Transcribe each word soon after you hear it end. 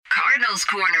Cardinals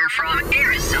Corner from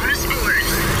Arizona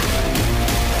Sports.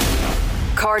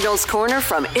 Cardinals Corner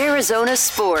from Arizona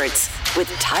Sports with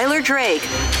Tyler Drake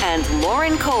and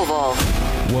Lauren Koval.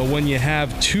 Well, when you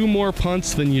have two more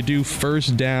punts than you do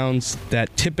first downs,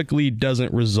 that typically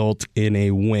doesn't result in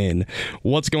a win.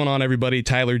 What's going on, everybody?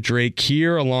 Tyler Drake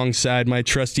here alongside my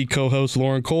trusty co-host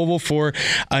Lauren Koval for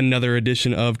another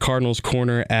edition of Cardinals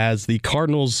Corner, as the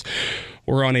Cardinals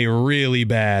were on a really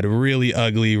bad, really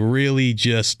ugly, really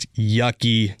just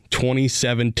yucky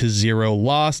 27-0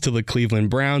 loss to the Cleveland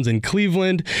Browns in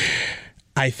Cleveland.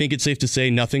 I think it's safe to say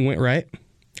nothing went right.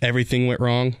 Everything went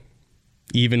wrong.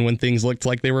 Even when things looked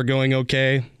like they were going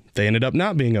okay, they ended up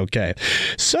not being okay.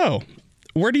 So,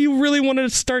 where do you really want to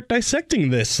start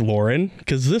dissecting this, Lauren?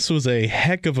 Because this was a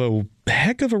heck of a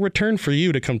return for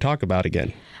you to come talk about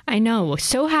again. I know.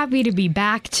 So happy to be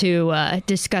back to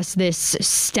discuss this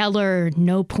stellar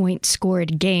no-point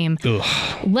scored game.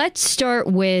 Ugh. Let's start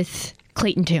with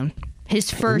Clayton Tune.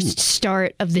 His first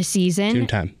start of the season. Tune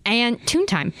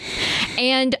time.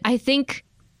 And I think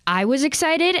I was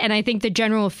excited, and I think the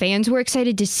general fans were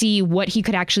excited to see what he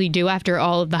could actually do after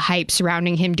all of the hype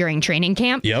surrounding him during training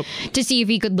camp. Yep. To see if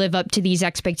he could live up to these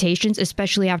expectations,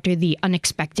 especially after the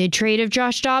unexpected trade of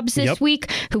Josh Dobbs this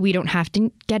week, who we don't have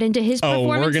to get into his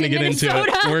performance we're going to get Minnesota.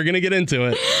 into it. We're going to get into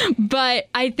it. But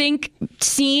I think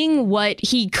seeing what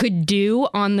he could do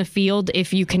on the field,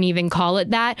 if you can even call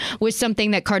it that, was something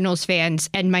that Cardinals fans,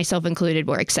 and myself included,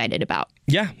 were excited about.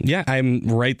 Yeah, I'm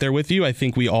right there with you. I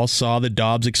think we all saw the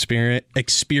Dobbs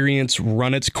experience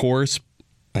run its course.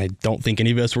 I don't think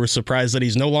any of us were surprised that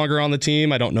he's no longer on the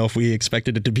team. I don't know if we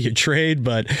expected it to be a trade,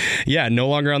 but yeah, no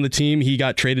longer on the team. He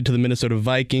got traded to the Minnesota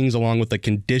Vikings along with a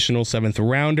conditional 7th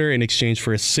rounder in exchange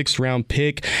for a 6th round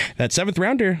pick. That 7th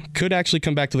rounder could actually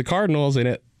come back to the Cardinals,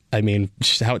 and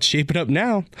how it's shaping up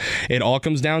now, it all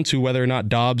comes down to whether or not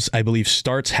Dobbs, I believe,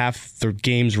 starts half the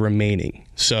games remaining.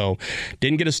 So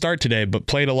didn't get a start today, but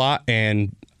played a lot,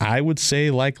 and I would say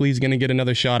likely he's going to get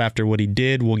another shot after what he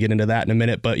did. We'll get into that in a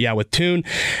minute. But yeah, with Tune,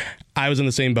 I was in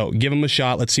the same boat. Give him a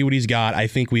shot. Let's see what he's got. I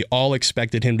think we all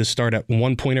expected him to start at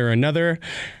one point or another.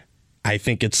 I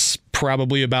think it's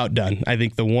probably about done. I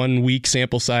think the 1 week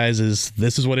sample size is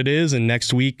this is what it is, and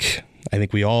next week I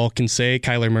think we all can say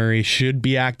Kyler Murray should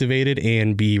be activated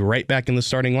and be right back in the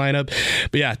starting lineup.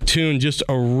 But yeah, Tune, just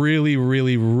a really,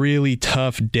 really, really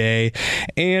tough day.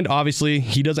 And obviously,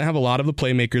 he doesn't have a lot of the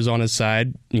playmakers on his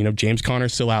side. You know, James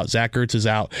Conner's still out. Zach Ertz is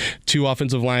out. 2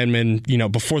 offensive linemen,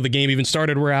 before the game even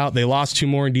started, were out. They lost 2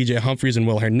 more in DJ Humphries and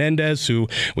Will Hernandez, who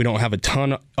we don't have a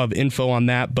ton of info on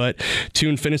that. But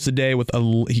Tune finished the day with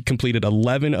he completed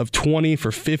 11 of 20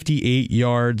 for 58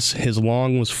 yards. His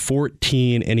long was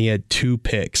 14, and he had 2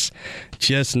 picks.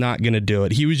 Just not going to do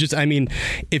it. He was just,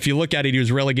 if you look at it, he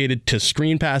was relegated to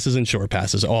screen passes and short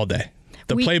passes all day.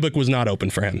 The playbook was not open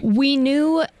for him. We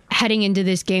knew heading into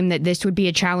this game that this would be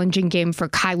a challenging game for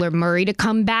Kyler Murray to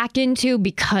come back into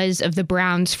because of the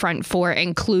Browns' front four,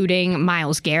 including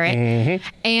Myles Garrett. Mm-hmm.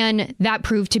 And that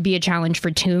proved to be a challenge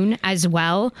for Tune as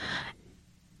well.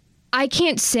 I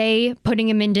can't say putting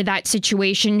him into that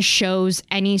situation shows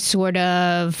any sort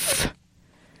of...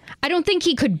 I don't think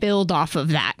he could build off of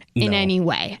that in any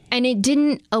way. And it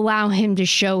didn't allow him to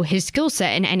show his skill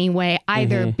set in any way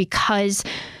either, because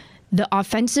the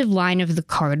offensive line of the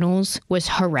Cardinals was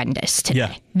horrendous today.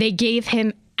 Yeah. They gave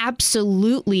him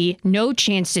absolutely no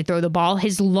chance to throw the ball.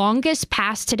 His longest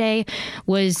pass today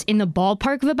was in the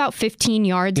ballpark of about 15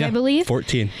 yards, I believe.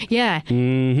 14. Yeah.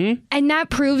 Mm-hmm. And that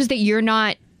proves that you're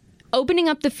not opening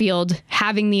up the field,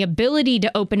 having the ability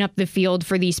to open up the field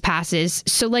for these passes.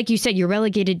 So like you said, you're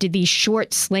relegated to these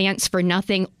short slants for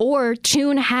nothing, or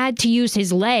Tune had to use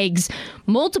his legs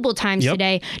multiple times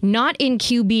today, not in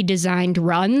QB designed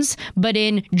runs, but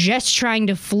in just trying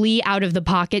to flee out of the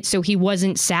pocket so he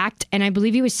wasn't sacked. And I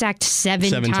believe he was sacked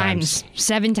seven times.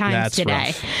 7 times That's today.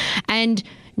 Rough. And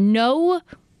no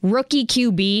rookie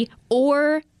QB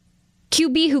or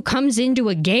QB who comes into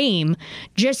a game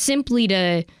just simply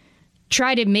to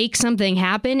try to make something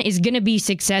happen is going to be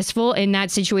successful in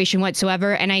that situation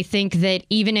whatsoever. And I think that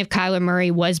even if Kyler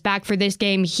Murray was back for this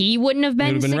game, he wouldn't have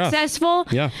been successful.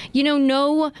 Rough. Yeah.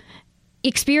 No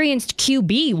experienced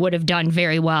QB would have done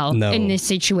very well in this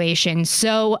situation.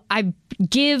 So I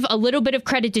give a little bit of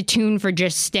credit to Tune for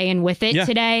just staying with it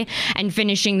today and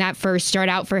finishing that first start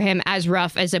out for him as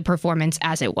rough as a performance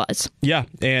as it was. Yeah,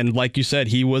 and like you said,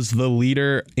 he was the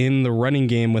leader in the running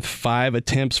game with 5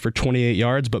 attempts for 28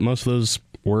 yards, but most of those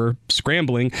were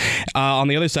scrambling. On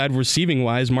the other side,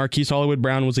 receiving-wise, Marquise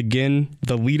Hollywood-Brown was again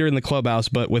the leader in the clubhouse,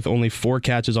 but with only 4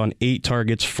 catches on 8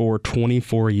 targets for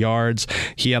 24 yards.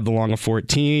 He had the long of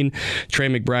 14. Trey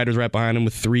McBride was right behind him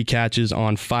with 3 catches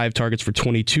on 5 targets for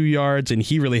 22 yards, and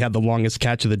he really had the longest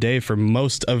catch of the day for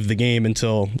most of the game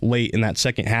until late in that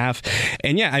second half.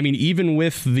 And yeah, I mean, even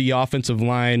with the offensive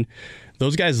line,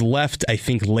 those guys left, I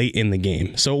think, late in the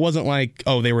game. So it wasn't like,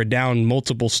 oh, they were down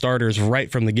multiple starters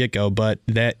right from the get-go. But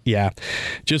that, yeah,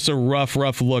 just a rough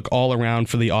look all around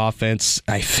for the offense.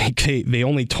 I think they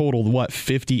only totaled,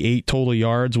 58 total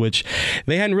yards, which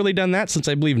they hadn't really done that since,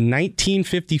 I believe,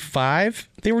 1955.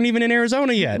 They weren't even in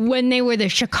Arizona yet. When they were the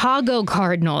Chicago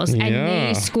Cardinals, and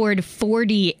they scored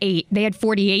 48. They had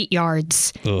 48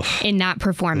 yards in that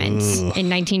performance in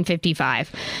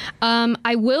 1955.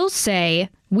 I will say,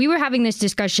 we were having this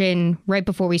discussion right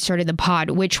before we started the pod,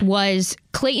 which was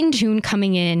Clayton Tune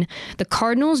coming in. The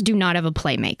Cardinals do not have a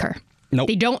playmaker. Nope.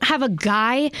 They don't have a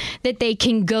guy that they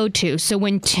can go to. So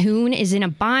when Tune is in a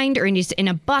bind or he's in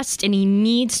a bust and he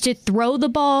needs to throw the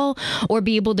ball or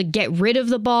be able to get rid of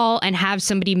the ball and have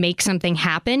somebody make something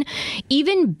happen,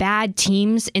 even bad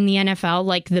teams in the NFL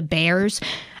like the Bears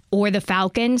or the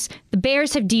Falcons, the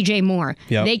Bears have DJ Moore.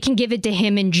 Yep. They can give it to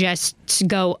him and just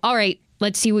go, all right,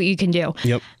 let's see what you can do.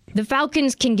 Yep. The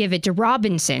Falcons can give it to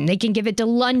Robinson. They can give it to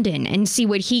London and see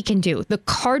what he can do. The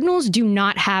Cardinals do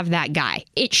not have that guy.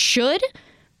 It should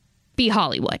be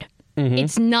Hollywood. Mm-hmm.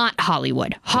 It's not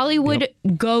Hollywood. Hollywood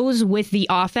goes with the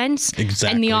offense.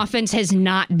 Exactly. And the offense has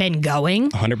not been going.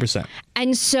 100%.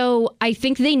 And so I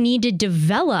think they need to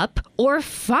develop or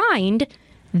find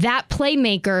that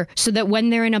playmaker so that when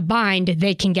they're in a bind,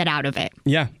 they can get out of it.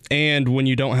 Yeah. And when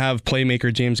you don't have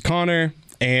playmaker James Conner,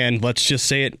 and let's just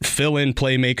say it, fill-in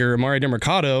playmaker Amari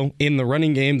DeMercado in the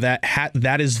running game,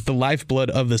 that is the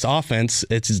lifeblood of this offense.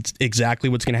 It's exactly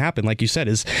what's going to happen. Like you said,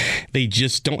 is they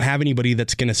just don't have anybody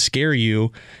that's going to scare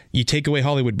you. You take away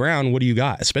Hollywood Brown, what do you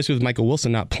got? Especially with Michael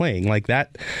Wilson not playing. Like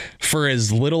that, for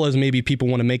as little as maybe people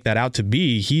want to make that out to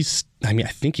be, I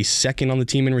think he's second on the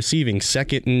team in receiving,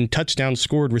 second in touchdowns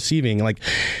scored receiving. Like,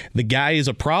 the guy is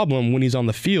a problem when he's on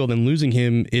the field, and losing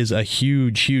him is a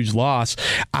huge loss.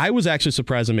 I was actually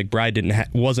surprised that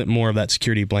McBride wasn't more of that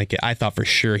security blanket. I thought for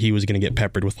sure he was going to get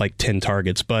peppered with like 10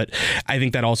 targets, but I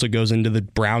think that also goes into the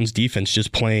Browns defense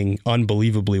just playing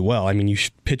unbelievably well. I mean, you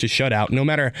pitch a shutout, no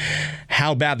matter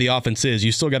how bad the offense is,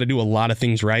 you still got to do a lot of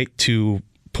things right to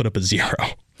put up a 0.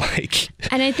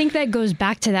 And I think that goes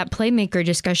back to that playmaker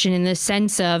discussion in the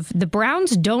sense of the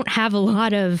Browns don't have a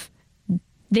lot of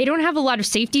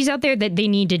safeties out there that they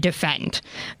need to defend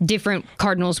different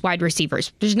Cardinals wide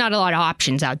receivers. There's not a lot of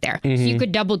options out there. Mm-hmm. So you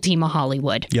could double team a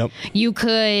Hollywood. Yep. You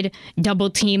could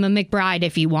double team a McBride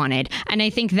if you wanted. And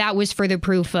I think that was further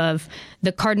proof of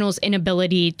the Cardinals'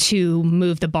 inability to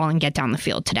move the ball and get down the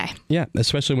field today. Yeah,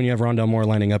 especially when you have Rondale Moore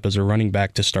lining up as a running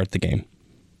back to start the game.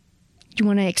 Do you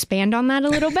want to expand on that a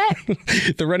little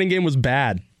bit? The running game was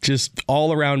bad, just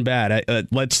all around bad.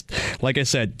 Like I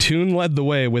said, Tune led the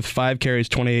way with 5 carries,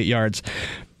 28 yards.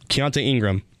 Keontae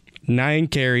Ingram, 9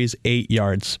 carries, 8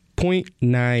 yards,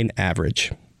 0.9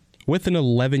 average, with an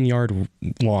 11-yard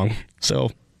long. So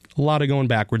a lot of going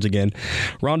backwards again.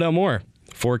 Rondale Moore,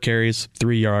 4 carries,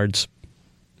 3 yards,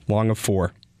 long of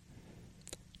 4.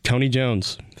 Tony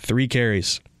Jones, 3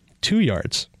 carries, 2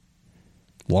 yards,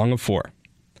 long of 4.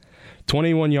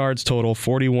 21 yards total,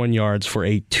 41 yards for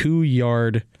a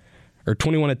 2-yard, or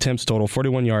 21 attempts total,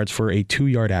 41 yards for a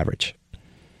 2-yard average.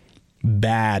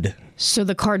 Bad. So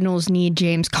the Cardinals need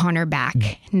James Conner back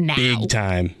now.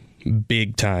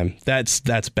 Big time.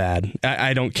 That's bad.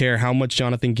 I don't care how much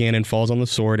Jonathan Gannon falls on the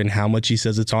sword and how much he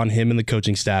says it's on him and the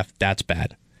coaching staff. That's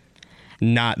bad.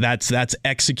 That's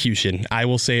execution. I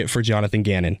will say it for Jonathan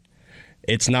Gannon.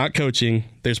 It's not coaching.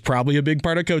 There's probably a big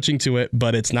part of coaching to it,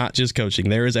 but it's not just coaching.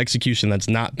 There is execution that's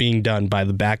not being done by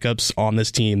the backups on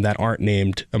this team that aren't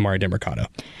named Amari DeMercado.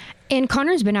 And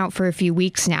Connor's been out for a few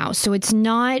weeks now, so it's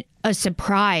not a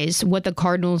surprise what the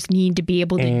Cardinals need to be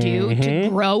able to do to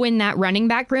grow in that running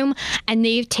back room, and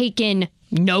they've taken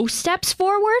no steps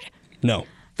forward. No,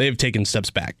 they've taken steps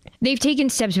back. They've taken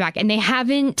steps back, and they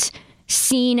haven't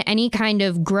seen any kind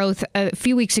of growth. A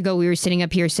few weeks ago, we were sitting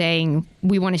up here saying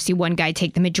we want to see one guy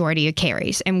take the majority of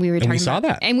carries, and we were talking about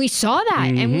that. And we saw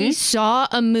that, and we saw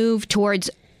a move towards,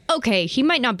 okay, he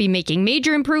might not be making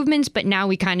major improvements, but now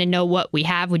we kind of know what we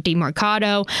have with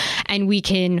DeMercado, and we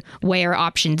can weigh our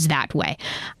options that way.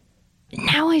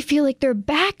 Now I feel like they're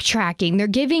backtracking. They're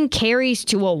giving carries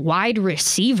to a wide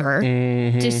receiver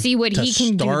to see what he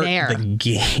can do there. The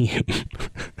game.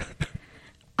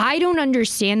 I don't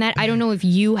understand that. I don't know if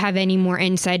you have any more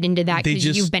insight into that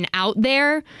because you've been out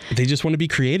there. They just want to be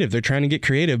creative. They're trying to get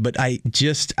creative. But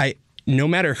no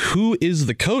matter who is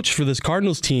the coach for this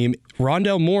Cardinals team,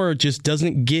 Rondale Moore just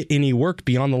doesn't get any work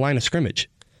beyond the line of scrimmage.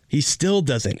 He still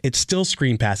doesn't. It's still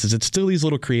screen passes. It's still these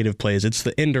little creative plays. It's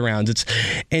the end arounds.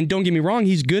 And don't get me wrong,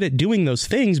 he's good at doing those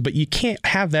things, but you can't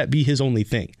have that be his only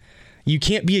thing. You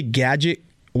can't be a gadget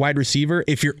wide receiver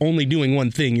if you're only doing one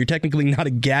thing. You're technically not a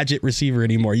gadget receiver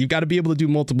anymore. You've got to be able to do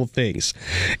multiple things.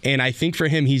 And I think for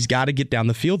him, he's got to get down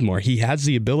the field more. He has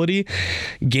the ability.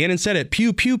 Gannon said it,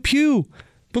 pew, pew, pew,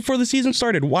 before the season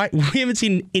started. Why? We haven't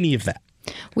seen any of that.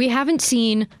 We haven't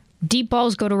seen deep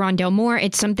balls go to Rondale Moore.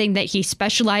 It's something that he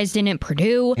specialized in at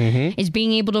Purdue, is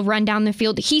being able to run down the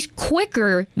field. He's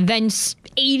quicker than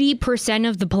 80%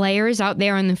 of the players out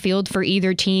there on the field for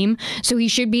either team, so he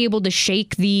should be able to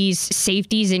shake these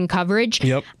safeties in coverage.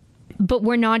 Yep. But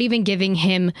we're not even giving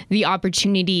him the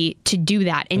opportunity to do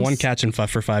that. And one catch and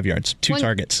for 5 yards, two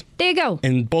targets. There you go.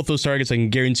 And both those targets, I can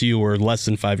guarantee you, were less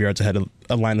than 5 yards ahead of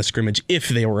a line of scrimmage if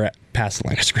they were past the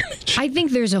line of scrimmage. I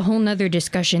think there's a whole nother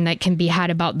discussion that can be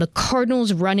had about the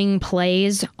Cardinals running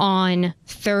plays on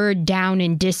third down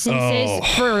and distances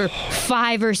for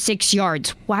 5 or 6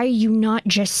 yards. Why are you not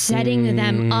just setting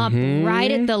them up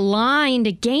right at the line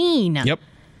to gain?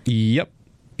 Yep.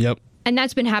 And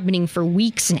that's been happening for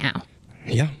weeks now.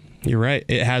 Yeah, you're right.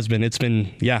 It has been. It's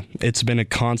been a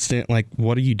constant, like,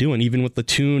 what are you doing? Even with the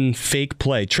Tune fake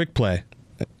play, trick play,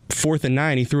 4th and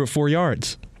 9, he threw it 4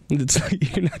 yards. It's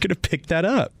like, you're not going to pick that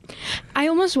up. I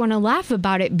almost want to laugh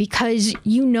about it because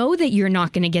you know that you're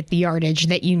not going to get the yardage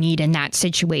that you need in that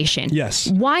situation. Yes.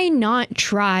 Why not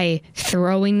try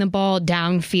throwing the ball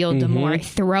downfield to Moore,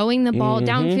 throwing the ball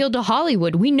downfield to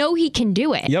Hollywood? We know he can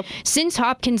do it. Yep. Since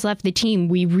Hopkins left the team,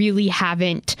 we really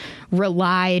haven't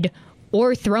relied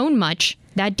or thrown much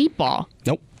that deep ball.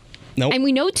 Nope. And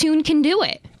we know Tune can do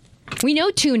it. We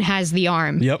know Tune has the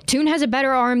arm. Yep. Tune has a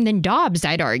better arm than Dobbs,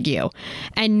 I'd argue.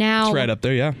 And now... It's right up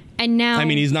there, yeah. And now... I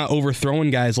mean, he's not overthrowing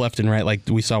guys left and right like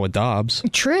we saw with Dobbs.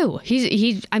 True.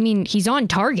 He's on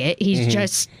target. He's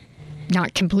just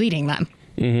not completing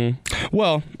them.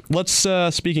 Well,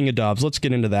 speaking of Dobbs, let's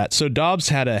get into that. So Dobbs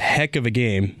had a heck of a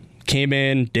game. Came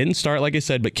in, didn't start, like I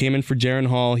said, but came in for Jaron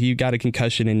Hall. He got a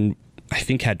concussion and I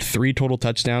think had 3 total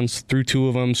touchdowns, threw 2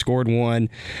 of them, scored 1,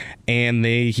 and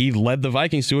he led the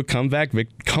Vikings to a comeback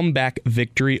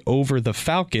victory over the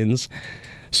Falcons.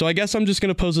 So I guess I'm just going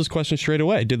to pose this question straight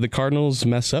away. Did the Cardinals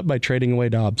mess up by trading away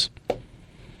Dobbs?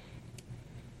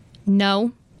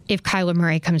 No, if Kyler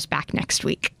Murray comes back next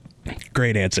week.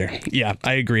 Great answer. Yeah,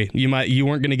 I agree. You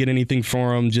weren't going to get anything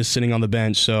for him just sitting on the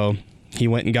bench, so he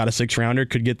went and got a 6th rounder,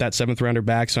 could get that 7th rounder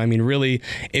back. So, I mean, really,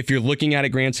 if you're looking at a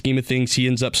grand scheme of things, he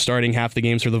ends up starting half the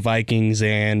games for the Vikings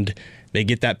and they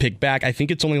get that pick back. I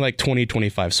think it's only like 20,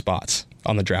 25 spots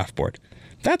on the draft board.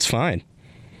 That's fine.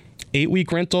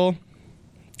 8-week rental,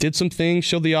 did some things,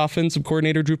 showed the offensive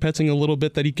coordinator Drew Petzing a little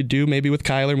bit that he could do maybe with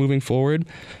Kyler moving forward.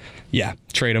 Yeah,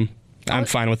 trade him. I'm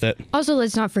fine with it. Also,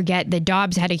 let's not forget that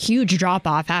Dobbs had a huge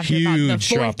drop-off after about the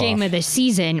 4th game of the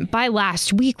season. By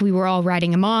last week, we were all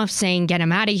writing him off, saying, get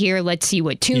him out of here. Let's see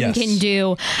what Tune can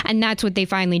do. And that's what they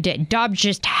finally did. Dobbs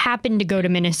just happened to go to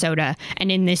Minnesota.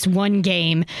 And in this one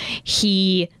game,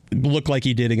 he looked like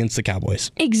he did against the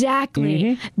Cowboys.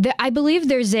 Exactly. I believe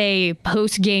there's a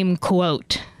post-game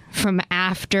quote from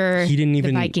after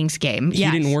the Vikings game. He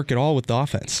didn't work at all with the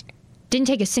offense. Didn't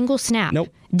take a single snap. Nope.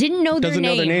 Didn't know their names. Doesn't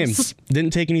know their names.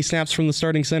 Didn't take any snaps from the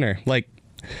starting center. Like,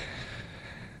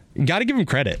 got to give him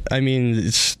credit. I mean,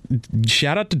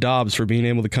 shout out to Dobbs for being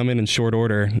able to come in short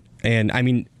order. And, I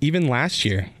mean, even last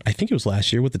year, I think it was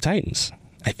last year with the Titans,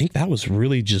 I think that was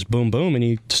really just boom, boom, and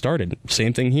he started.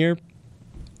 Same thing here.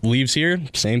 Leaves here.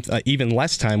 Same, even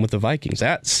less time with the Vikings.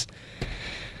 That's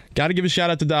got to give a shout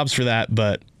out to Dobbs for that,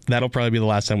 but that'll probably be the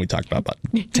last time we talk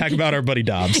about our buddy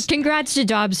Dobbs. Congrats to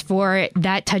Dobbs for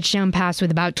that touchdown pass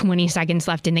with about 20 seconds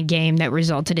left in the game that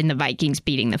resulted in the Vikings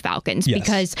beating the Falcons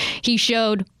because he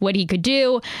showed what he could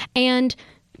do, and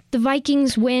the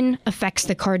Vikings win affects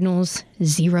the Cardinals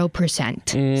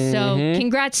 0%. So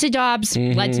congrats to Dobbs.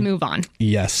 Let's move on.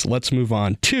 Yes, let's move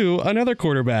on to another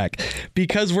quarterback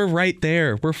because we're right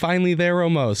there. We're finally there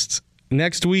almost.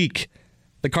 Next week,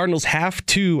 the Cardinals have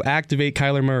to activate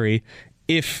Kyler Murray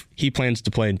if he plans to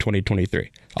play in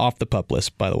 2023. Off the PUP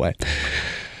list, by the way.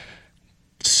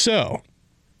 So,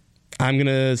 I'm going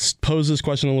to pose this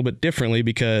question a little bit differently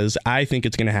because I think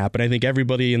it's going to happen. I think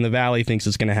everybody in the Valley thinks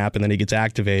it's going to happen, then he gets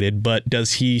activated. But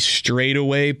does he straight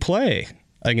away play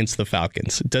against the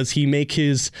Falcons? Does he make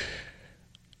his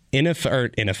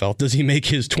NFL, does he make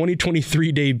his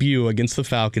 2023 debut against the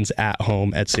Falcons at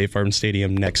home at Safe Harbor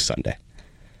Stadium next Sunday?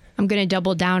 I'm going to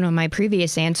double down on my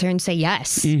previous answer and say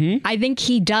yes. I think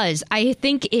he does. I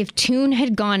think if Tune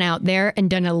had gone out there and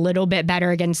done a little bit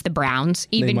better against the Browns,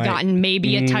 even gotten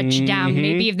maybe a touchdown,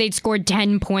 maybe if they'd scored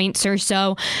 10 points or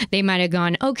so, they might have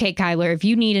gone, okay, Kyler, if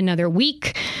you need another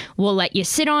week, we'll let you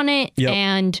sit on it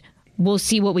and we'll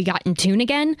see what we got in Tune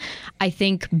again. I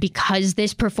think because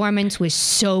this performance was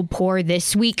so poor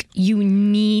this week, you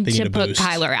need to put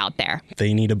Kyler out there.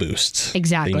 They need a boost.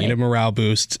 Exactly. They need a morale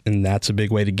boost, and that's a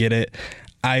big way to get it.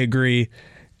 I agree.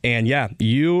 And yeah,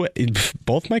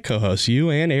 both my co-hosts,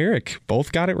 you and Eric,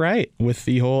 both got it right with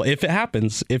the whole, if it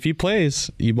happens, if he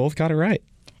plays, you both got it right.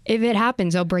 If it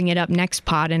happens, I'll bring it up next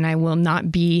pod, and I will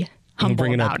not be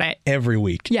humble about it. Every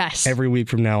week. Yes. Every week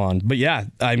from now on. But yeah,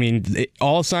 I mean,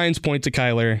 all signs point to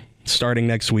Kyler starting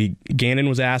next week. Gannon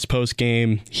was asked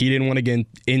post-game. He didn't want to get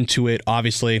into it.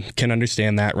 Obviously, can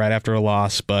understand that right after a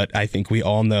loss. But I think we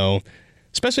all know,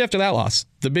 especially after that loss,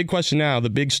 the big question now,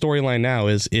 the big storyline now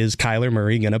is Kyler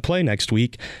Murray going to play next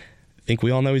week? I think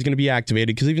we all know he's going to be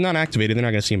activated, because if he's not activated, they're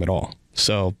not going to see him at all.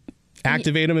 So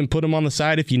activate him and put him on the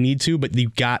side if you need to, but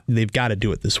they've got to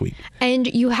do it this week. And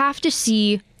you have to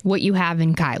see what you have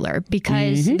in Kyler,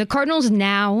 because the Cardinals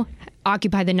now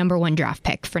occupy the number 1 draft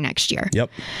pick for next year. Yep.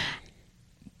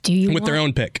 With their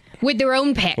own pick. With their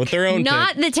own pick.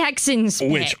 Not the Texans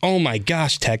pick. Which, oh my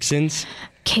gosh, Texans.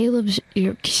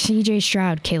 CJ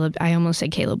Stroud. I almost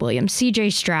said Caleb Williams.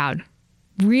 CJ Stroud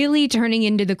really turning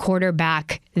into the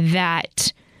quarterback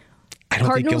that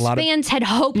Cardinals fans had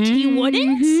hoped he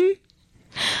wouldn't.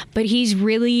 But he's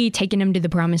really taken him to the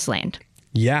promised land.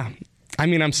 Yeah. I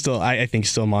mean, I think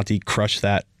still Monty crushed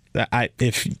that.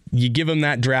 If you give him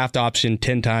that draft option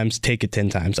 10 times, take it 10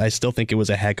 times. I still think it was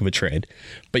a heck of a trade.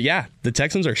 But yeah, the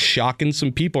Texans are shocking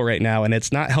some people right now, and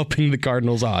it's not helping the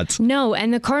Cardinals' odds. No,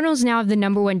 and the Cardinals now have the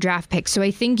number 1 draft pick. So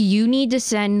I think you need to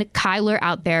send Kyler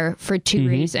out there for 2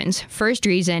 reasons. First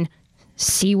reason,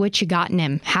 see what you got in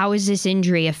him. How is this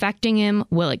injury affecting him?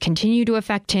 Will it continue to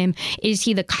affect him? Is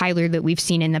he the Kyler that we've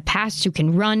seen in the past who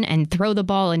can run and throw the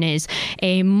ball and is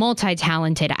a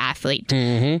multi-talented athlete?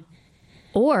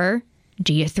 Or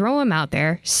do you throw him out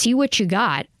there, see what you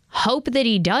got, hope that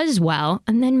he does well,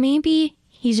 and then maybe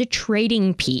he's a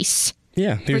trading piece?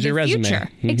 Yeah, here's your resume.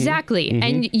 Exactly.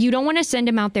 And you don't want to send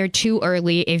him out there too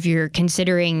early if you're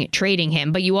considering trading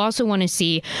him, but you also want to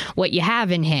see what you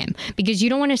have in him, because you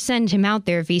don't want to send him out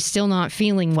there if he's still not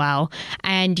feeling well,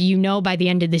 and by the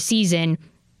end of the season,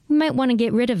 you might want to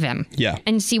get rid of him. Yeah.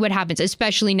 And see what happens,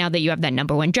 especially now that you have that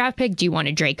number 1 draft pick. Do you want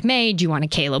a Drake May? Do you want a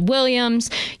Caleb Williams?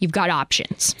 You've got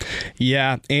options.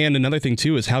 Yeah, and another thing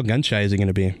too is how gun shy is he going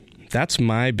to be? That's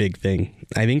my big thing.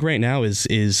 I think right now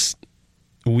is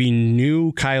we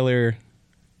knew Kyler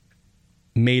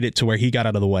made it to where he got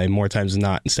out of the way more times than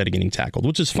not instead of getting tackled,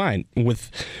 which is fine.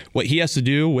 With what he has to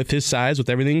do, with his size, with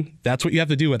everything, that's what you have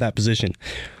to do at that position.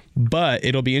 But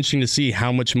it'll be interesting to see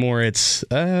how much more it's,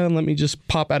 let me just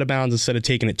pop out of bounds instead of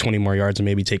taking it 20 more yards and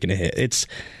maybe taking a hit. It's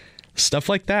stuff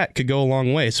like that could go a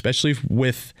long way, especially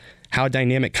with how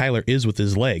dynamic Kyler is with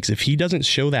his legs. If he doesn't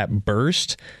show that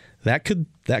burst, that could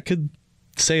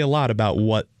say a lot about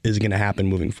what is going to happen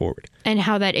moving forward. And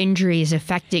how that injury is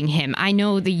affecting him. I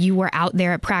know that you were out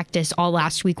there at practice all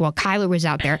last week while Kyler was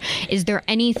out there. Is there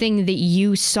anything that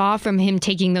you saw from him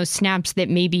taking those snaps that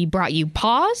maybe brought you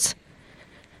pause?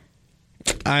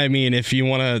 I mean, if you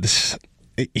want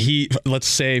to, let's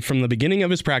say from the beginning of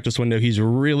his practice window, he's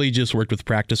really just worked with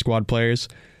practice squad players.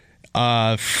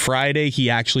 Friday, he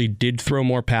actually did throw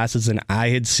more passes than I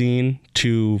had seen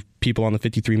to people on the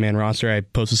 53-man roster. I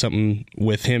posted something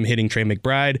with him hitting Trey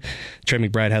McBride. Trey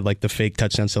McBride had like the fake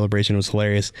touchdown celebration. It was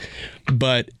hilarious.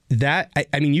 But that,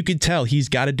 I mean, you could tell he's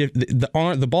got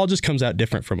the ball just comes out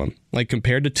different from him. Like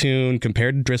compared to Tune,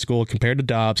 compared to Driscoll, compared to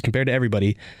Dobbs, compared to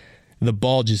everybody, the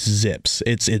ball just zips.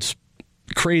 It's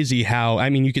crazy how, I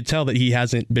mean, you could tell that he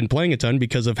hasn't been playing a ton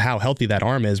because of how healthy that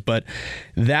arm is, but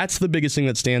that's the biggest thing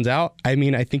that stands out. I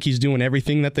mean, I think he's doing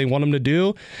everything that they want him to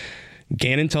do.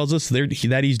 Gannon tells us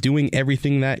that he's doing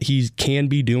everything that he can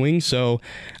be doing. So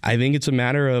I think it's a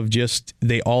matter of just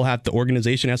the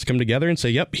organization has to come together and say,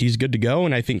 yep, he's good to go.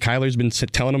 And I think Kyler's been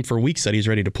telling him for weeks that he's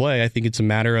ready to play. I think it's a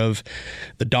matter of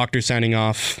the doctor signing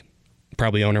off,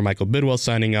 probably owner Michael Bidwell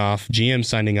signing off, GM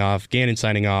signing off, Gannon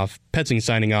signing off, Petzing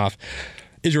signing off,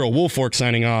 Israel Woolfork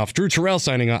signing off, Drew Terrell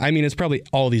signing off. I mean, it's probably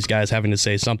all these guys having to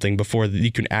say something before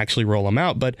you can actually roll them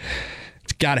out, but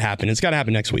it's got to happen. It's got to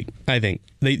happen next week, I think.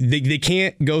 They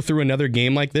can't go through another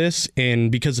game like this,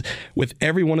 and because with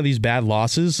every one of these bad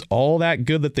losses, all that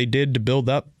good that they did to build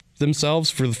up themselves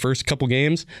for the first couple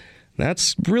games,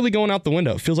 That's really going out the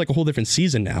window. It feels like a whole different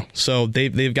season now. So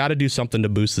they've got to do something to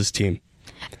boost this team.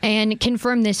 And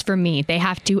confirm this for me. They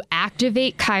have to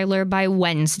activate Kyler by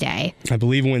Wednesday. I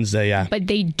believe Wednesday, yeah. But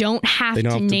they don't have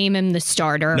to name him the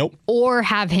starter. Nope. Or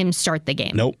have him start the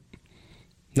game. Nope.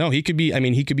 No, he could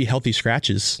be healthy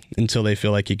scratches until they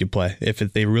feel like he could play, if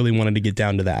they really wanted to get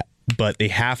down to that. But they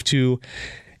have to,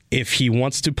 if he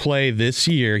wants to play this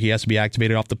year, he has to be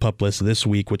activated off the PUP list this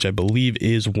week, which I believe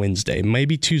is Wednesday.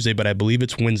 Maybe Tuesday, but I believe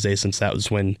it's Wednesday since that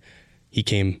was when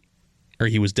he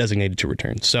was designated to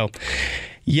return. So,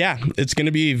 yeah, it's going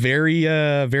to be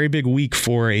a very big week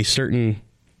for a certain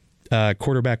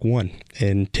quarterback one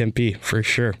in Tempe for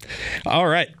sure. All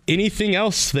right. Anything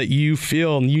else that you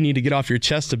feel you need to get off your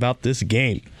chest about this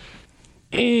game?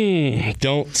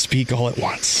 Don't speak all at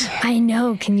once. I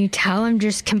know. Can you tell I'm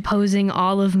just composing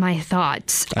all of my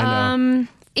thoughts? I know.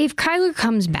 If Kyler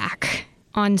comes back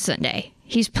on Sunday,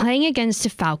 he's playing against a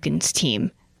Falcons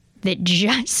team that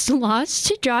just lost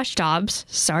to Josh Dobbs.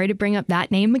 Sorry to bring up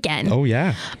that name again. Oh,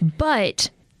 yeah. But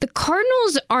the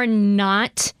Cardinals are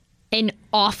not an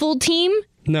awful team.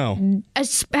 No.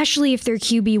 Especially if their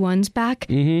QB1's back.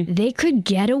 Mm-hmm. They could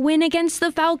get a win against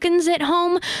the Falcons at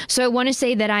home. So I want to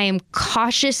say that I am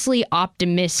cautiously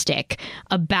optimistic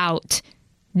about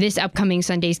this upcoming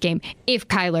Sunday's game if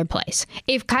Kyler plays.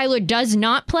 If Kyler does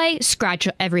not play, scratch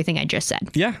everything I just said.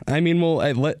 Yeah, I mean,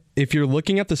 if you're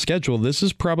looking at the schedule, this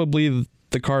is probably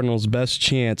the Cardinals' best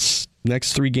chance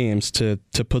next 3 games to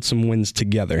put some wins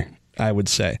together, I would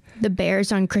say. The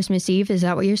Bears on Christmas Eve, is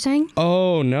that what you're saying?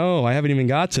 Oh, no, I haven't even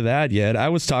got to that yet. I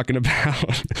was talking about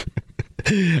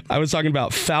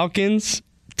Falcons,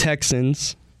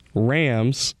 Texans,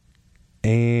 Rams,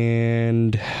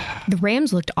 and the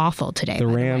Rams looked awful today. The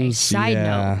Rams, Side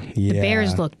note, the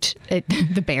Bears looked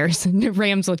the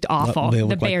Rams looked awful. They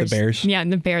look like the Bears. Yeah,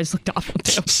 and the Bears looked awful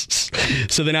too.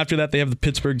 So then after that, they have the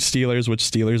Pittsburgh Steelers, which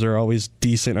Steelers are always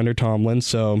decent under Tomlin.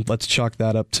 So let's chalk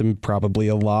that up to probably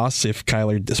a loss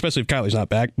especially if Kyler's not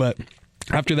back. But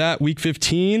after that, week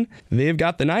 15, they've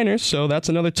got the Niners. So that's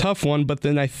another tough one. But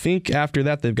then I think after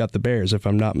that, they've got the Bears, if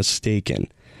I'm not mistaken.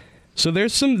 So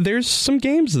there's some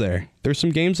games there. There's some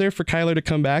games there for Kyler to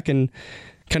come back and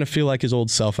kind of feel like his old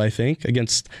self, I think,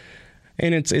 against.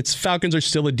 And it's Falcons are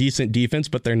still a decent defense,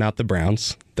 but they're not the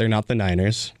Browns. They're not the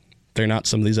Niners. They're not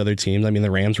some of these other teams. I mean, the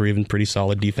Rams were even pretty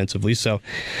solid defensively. So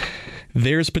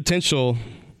there's potential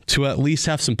to at least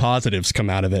have some positives come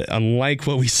out of it, unlike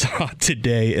what we saw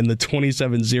today in the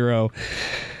 27-0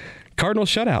 Cardinals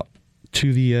shutout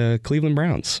to the Cleveland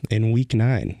Browns in Week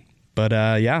 9. But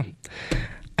yeah.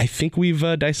 I think we've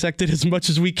dissected as much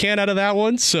as we can out of that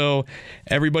one. So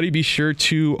everybody be sure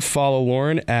to follow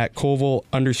Lauren at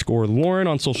Colville_Lauren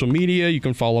on social media. You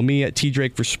can follow me at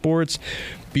TDrake for Sports.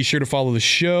 Be sure to follow the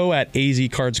show at AZ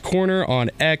Cards Corner on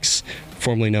X,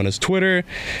 formerly known as Twitter.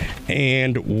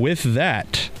 And with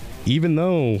that, even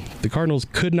though the Cardinals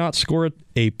could not score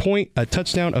a point, a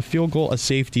touchdown, a field goal, a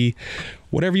safety,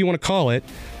 whatever you want to call it,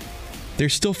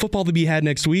 there's still football to be had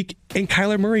next week, and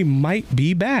Kyler Murray might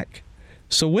be back.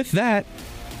 So with that,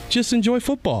 just enjoy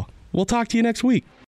football. We'll talk to you next week.